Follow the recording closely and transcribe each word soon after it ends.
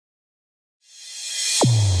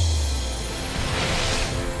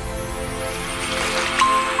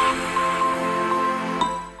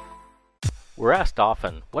We're asked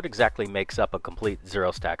often, what exactly makes up a complete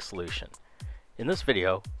ZeroStack solution? In this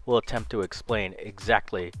video, we'll attempt to explain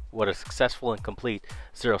exactly what a successful and complete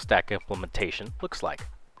ZeroStack implementation looks like.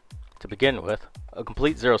 To begin with, a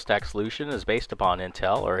complete ZeroStack solution is based upon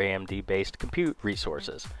Intel or AMD-based compute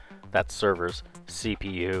resources. That's servers,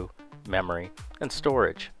 CPU, memory, and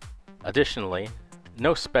storage. Additionally,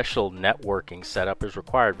 no special networking setup is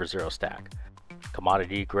required for ZeroStack.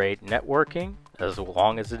 Commodity-grade networking, as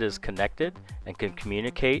long as it is connected and can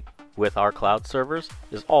communicate with our cloud servers,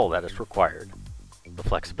 is all that is required. The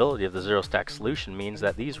flexibility of the ZeroStack solution means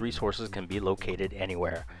that these resources can be located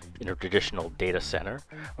anywhere, in a traditional data center,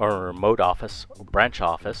 or a remote office, or branch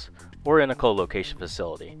office, or in a co-location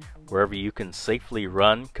facility. Wherever you can safely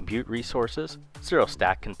run compute resources,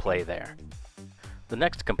 ZeroStack can play there. The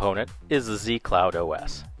next component is the Z Cloud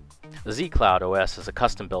OS. The Z Cloud OS is a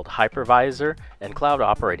custom-built hypervisor and cloud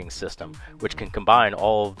operating system which can combine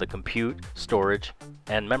all of the compute, storage,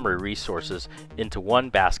 and memory resources into one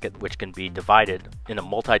basket which can be divided in a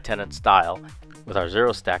multi-tenant style with our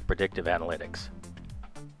ZeroStack predictive analytics.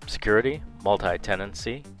 Security,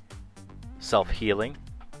 multi-tenancy, self-healing,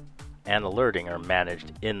 and alerting are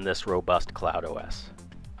managed in this robust Cloud OS.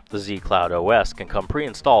 The Z Cloud OS can come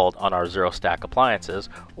pre-installed on our ZeroStack appliances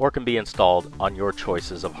or can be installed on your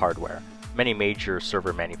choices of hardware. Many major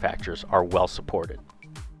server manufacturers are well supported.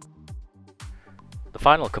 The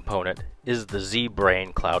final component is the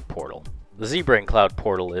ZBrain Cloud Portal. The ZBrain Cloud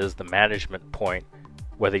Portal is the management point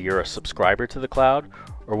whether you're a subscriber to the cloud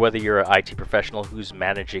or whether you're an IT professional who's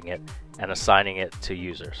managing it and assigning it to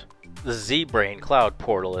users. The ZBrain Cloud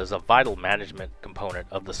Portal is a vital management component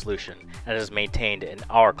of the solution and is maintained in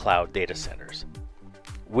our cloud data centers.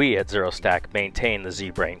 We at ZeroStack maintain the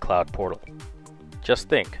ZBrain Cloud Portal. Just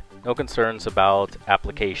think, no concerns about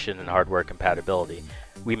application and hardware compatibility.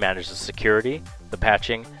 We manage the security, the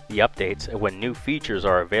patching, the updates, and when new features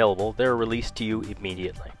are available, they're released to you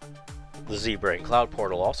immediately. The ZBrain Cloud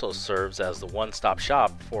Portal also serves as the one-stop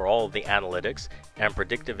shop for all of the analytics and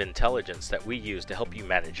predictive intelligence that we use to help you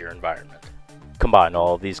manage your environment. Combine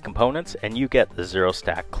all of these components and you get the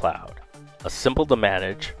ZeroStack Cloud, a simple to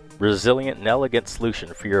manage, resilient and elegant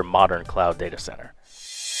solution for your modern cloud data center.